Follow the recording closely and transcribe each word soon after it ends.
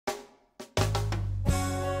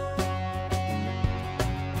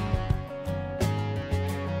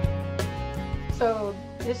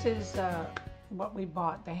This is what we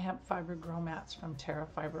bought, the Hemp Fiber Grow Mats from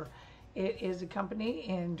Terrafibre. It is a company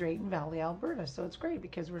in Drayton Valley, Alberta, so it's great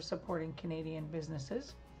because we're supporting Canadian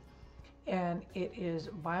businesses. And it is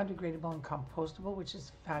biodegradable and compostable, which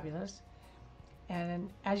is fabulous. And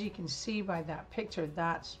as you can see by that picture,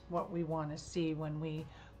 that's what we want to see when we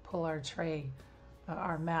pull our tray,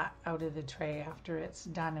 our mat out of the tray after it's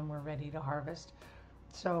done and we're ready to harvest.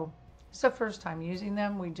 So it's the first time using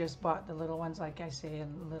them. We just bought the little ones, like I say, a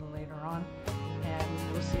little later on,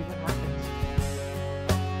 and we'll see what happens.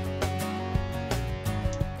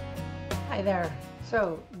 Hi there.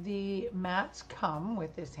 So the mats come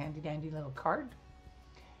with this handy dandy little card.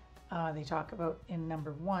 They talk about in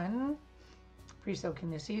number 1,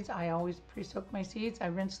 pre-soaking the seeds. I always pre-soak my seeds. I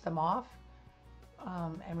rinse them off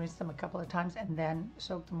and rinse them a couple of times and then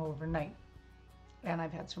soak them overnight. And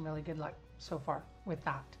I've had some really good luck so far with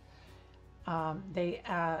that. They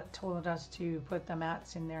told us to put the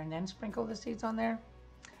mats in there and then sprinkle the seeds on there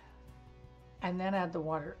and then add the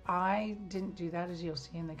water. I didn't do that, as you'll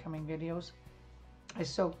see in the coming videos. I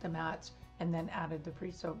soaked the mats and then added the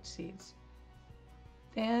pre-soaked seeds.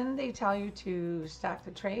 Then they tell you to stack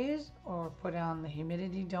the trays or put on the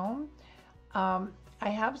humidity dome. I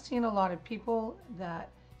have seen a lot of people that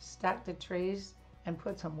stack the trays and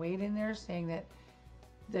put some weight in there, saying that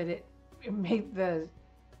it made the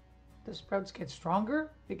sprouts get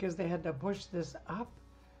stronger because they had to push this up.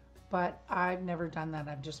 But I've never done that.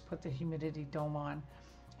 I've just put the humidity dome on.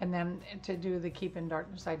 And then to do the keep in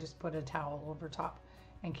darkness, I just put a towel over top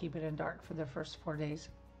and keep it in dark for the first 4 days.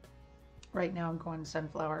 Right now I'm going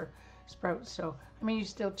sunflower sprouts. So, I mean, you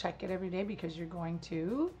still check it every day because you're going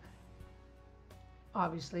to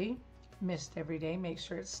obviously mist every day. Make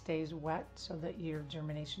sure it stays wet so that your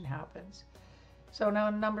germination happens. So now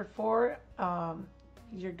number 4,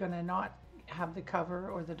 you're gonna not have the cover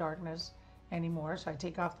or the darkness anymore. So I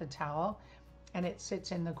take off the towel and it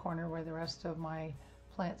sits in the corner where the rest of my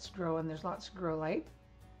plants grow, and there's lots of grow light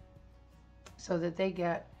so that they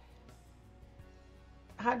get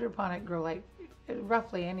hydroponic grow light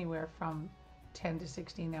roughly anywhere from 10 to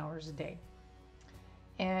 16 hours a day.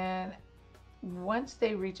 And once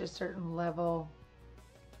they reach a certain level,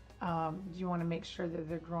 you want to make sure that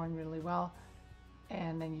they're growing really well,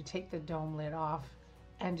 and then you take the dome lid off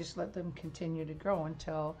and just let them continue to grow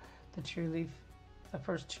until the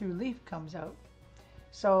first true leaf comes out.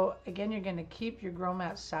 So again, you're going to keep your grow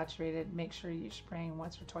mats saturated. Make sure you're spraying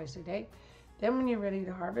once or twice a day. Then when you're ready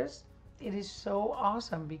to harvest, it is so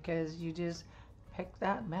awesome because you just pick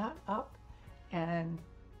that mat up and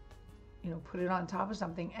put it on top of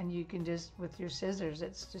something, and you can just, with your scissors,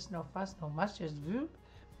 it's just no fuss, no muss, just whoop.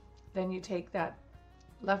 Then you take that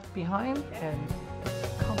left behind and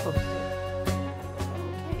compost it.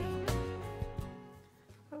 Okay.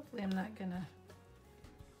 Hopefully I'm not gonna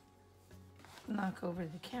knock over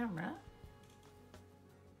the camera.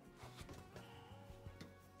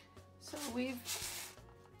 So we've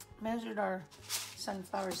measured our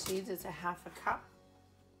sunflower seeds. It's a 1/2 cup.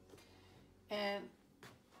 And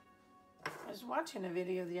I was watching a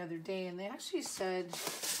video the other day, and they actually said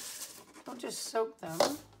don't just soak them,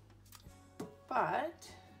 but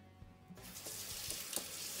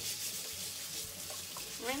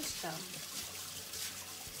rinse them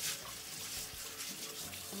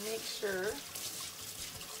and make sure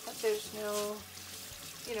that there's no,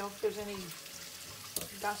 if there's any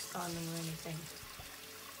dust on them or anything.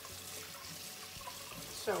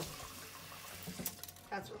 So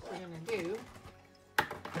that's what we're going to do.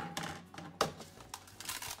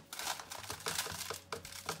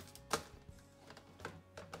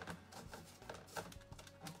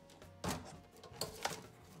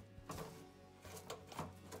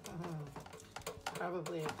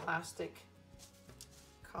 Probably a plastic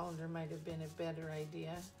colander might have been a better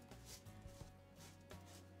idea,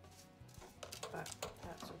 but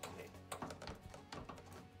that's okay.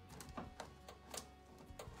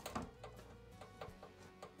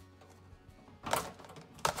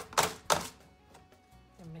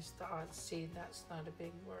 I missed the odd seed. That's not a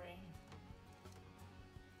big worry.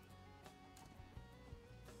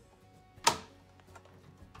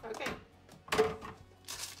 Okay,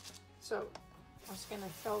 so I'm just going to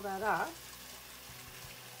fill that up.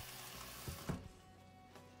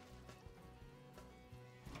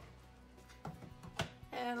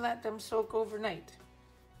 And let them soak overnight.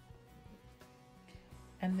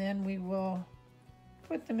 And then we will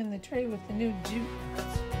put them in the tray with the new jute.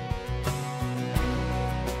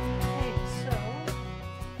 Okay, so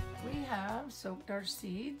we have soaked our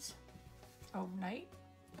seeds overnight.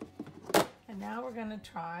 And now we're going to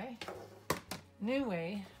try a new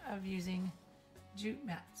way of using jute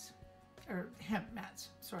mats, or hemp mats,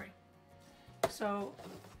 sorry. So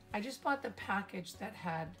I just bought the package that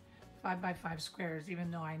had 5 by 5 squares, even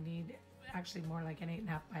though I need actually more like an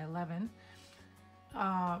 8.5 by 11,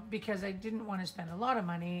 because I didn't want to spend a lot of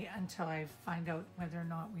money until I find out whether or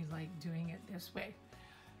not we like doing it this way.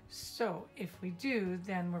 So if we do,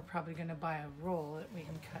 then we're probably going to buy a roll that we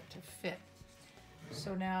can cut to fit.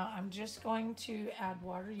 So now I'm just going to add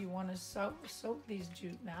water. You want to soak these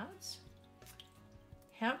jute mats,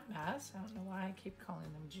 hemp mats. I don't know why I keep calling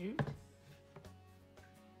them jute.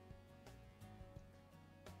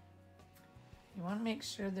 You want to make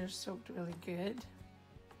sure they're soaked really good.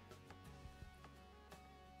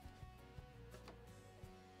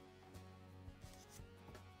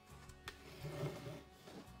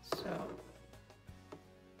 So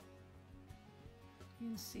you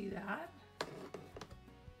can see that. So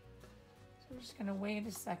we're just going to wait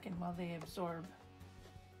a second while they absorb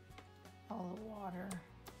all the water.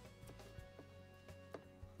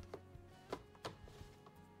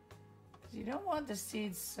 Because you don't want the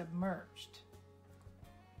seeds submerged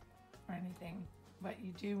or anything, but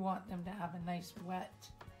you do want them to have a nice wet.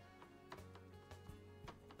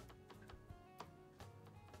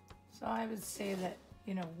 So I would say that,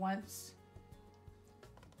 you know, once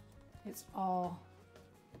it's all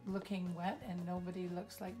looking wet and nobody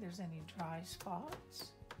looks like there's any dry spots,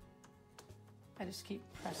 I just keep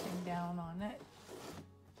pressing down on it.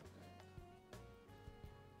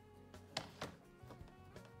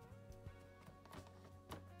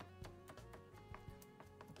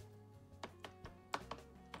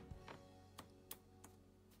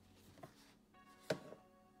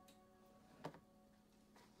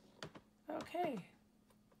 Okay.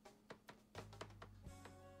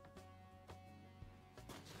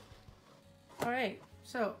 All right,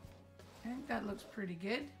 so I think that looks pretty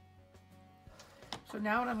good. So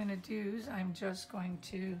now what I'm going to do is I'm just going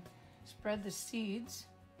to spread the seeds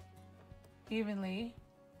evenly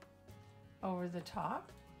over the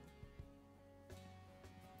top.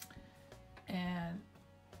 And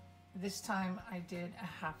this time I did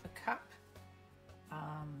a 1/2 cup.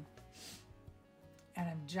 And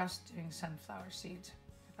I'm just doing sunflower seeds.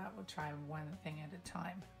 I thought we'll try one thing at a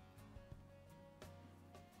time.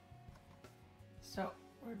 So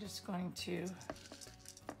we're just going to,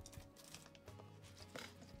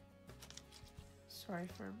 sorry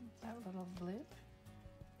for that little blip.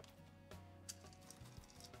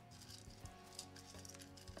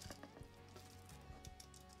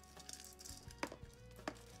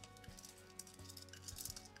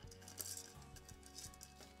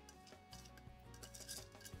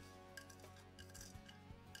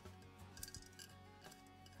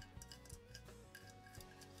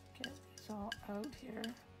 Get these all out here.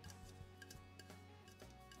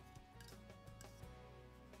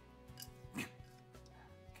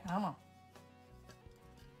 Come on.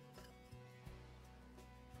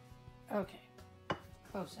 Okay,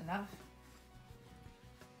 close enough.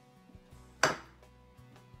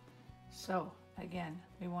 So again,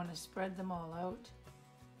 we want to spread them all out.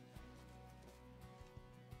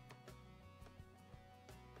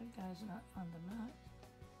 The guy's not on the mat.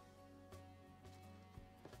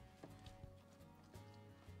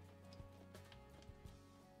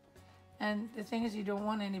 And the thing is, you don't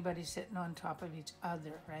want anybody sitting on top of each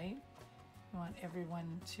other, right? You want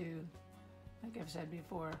everyone to, like I've said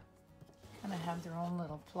before, kind of have their own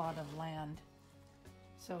little plot of land.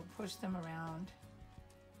 So push them around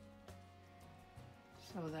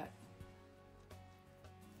so that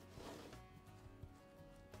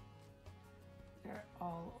they're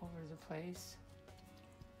all over the place.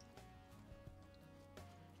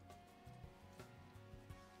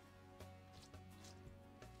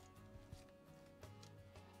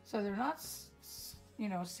 So they're not, you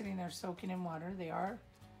know, sitting there soaking in water. They are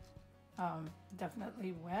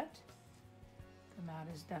definitely wet. The mat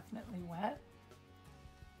is definitely wet.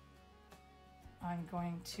 I'm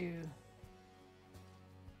going to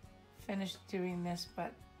finish doing this,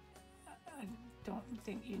 but I don't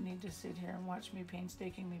think you need to sit here and watch me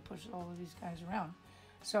painstakingly push all of these guys around.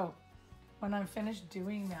 So when I'm finished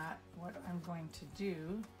doing that, what I'm going to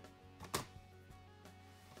do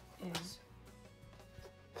is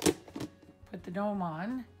put the dome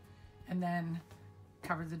on and then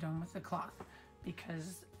cover the dome with the cloth,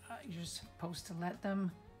 because you're supposed to let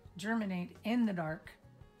them germinate in the dark.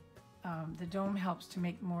 The dome helps to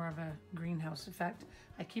make more of a greenhouse effect.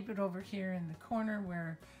 I keep it over here in the corner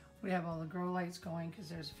where we have all the grow lights going, because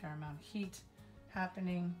there's a fair amount of heat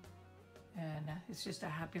happening, and it's just a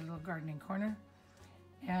happy little gardening corner.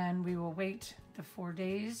 And we will wait the 4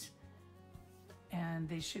 days, and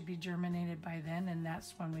they should be germinated by then, and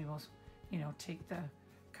that's when we will, you know, take the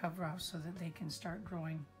cover off so that they can start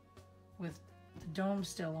growing with the dome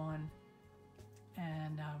still on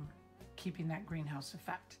and keeping that greenhouse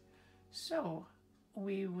effect. So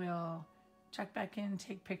we will check back in,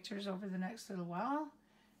 take pictures over the next little while,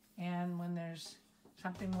 and when there's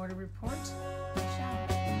something more to report, we shall.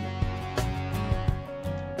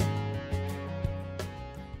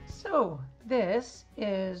 So this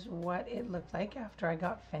is what it looked like after I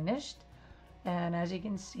got finished, and as you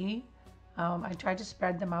can see, I tried to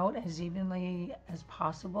spread them out as evenly as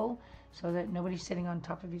possible so that nobody's sitting on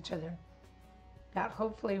top of each other. That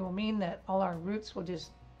hopefully will mean that all our roots will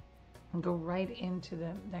just go right into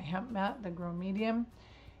the hemp mat, the grow medium,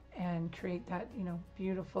 and create that, you know,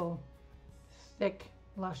 beautiful, thick,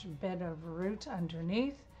 lush bed of root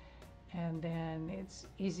underneath. And then it's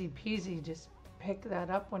easy peasy, just pick that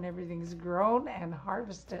up when everything's grown and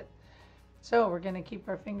harvest it. So we're going to keep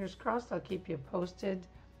our fingers crossed. I'll keep you posted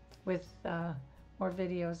with more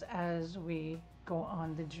videos as we go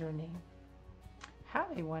on the journey.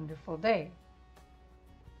 Have a wonderful day.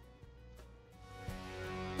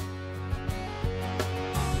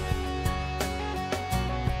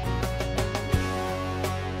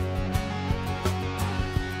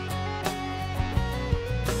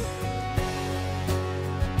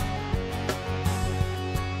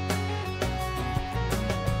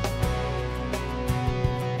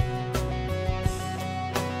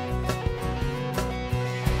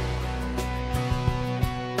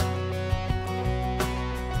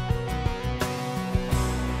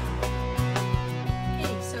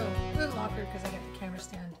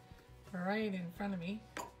 Right in front of me,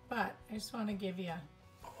 but I just want to give you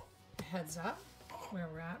a heads up where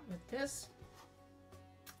we're at with this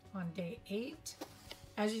on day 8.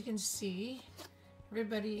 As you can see,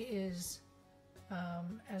 everybody is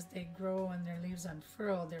as they grow and their leaves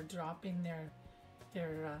unfurl, they're dropping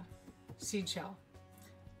their seed shell.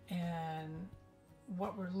 And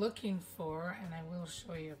what we're looking for, and I will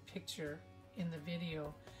show you a picture in the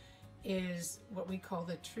video, is what we call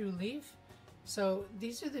the true leaf. So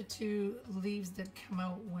these are the two leaves that come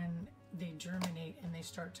out when they germinate and they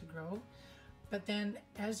start to grow. But then,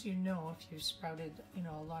 as you know, if you've sprouted, you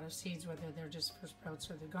know, a lot of seeds, whether they're just for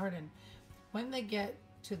sprouts or the garden, when they get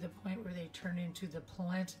to the point where they turn into the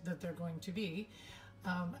plant that they're going to be,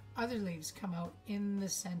 other leaves come out in the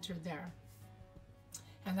center there.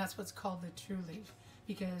 And that's what's called the true leaf,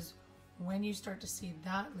 because when you start to see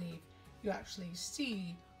that leaf, you actually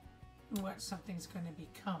see what something's going to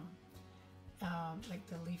become. Like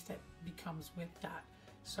the leaf that becomes with that.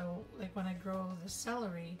 So like when I grow the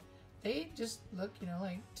celery, they just look, you know,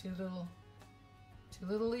 like two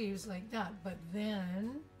little leaves like that. But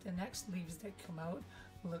then the next leaves that come out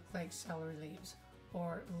look like celery leaves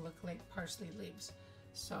or look like parsley leaves.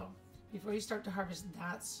 So before you start to harvest,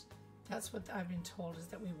 that's what I've been told, is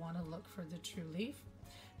that we want to look for the true leaf.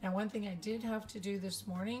 Now, one thing I did have to do this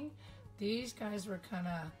morning, these guys were kind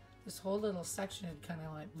of, this whole little section had kind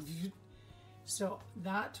of like, so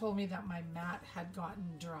that told me that my mat had gotten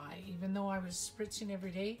dry. Even though I was spritzing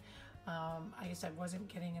every day, I guess I wasn't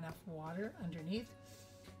getting enough water underneath.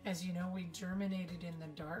 As you know, we germinated in the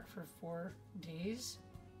dark for 4 days.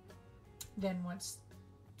 Then once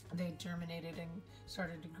they germinated and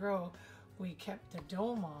started to grow, we kept the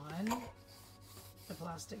dome on, the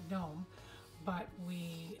plastic dome, but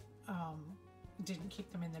we didn't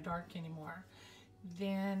keep them in the dark anymore.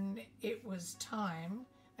 Then it was time,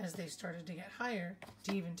 as they started to get higher,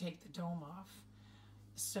 to even take the dome off.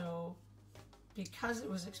 So because it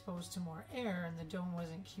was exposed to more air and the dome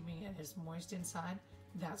wasn't keeping it as moist inside,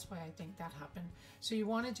 that's why I think that happened. So you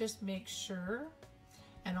want to just make sure,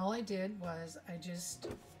 and all I did was I just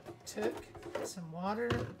took some water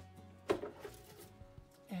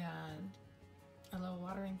and a little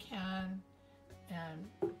watering can and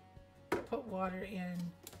put water in,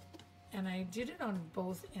 and I did it on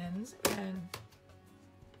both ends, and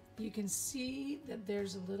you can see that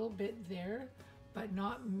there's a little bit there, but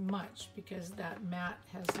not much, because that mat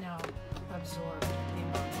has now absorbed the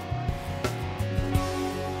amount of water.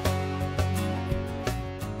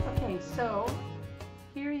 Okay, so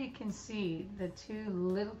here you can see the two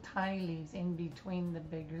little tiny leaves in between the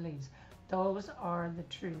bigger leaves. Those are the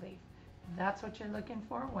true leaf. That's what you're looking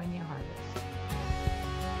for when you harvest.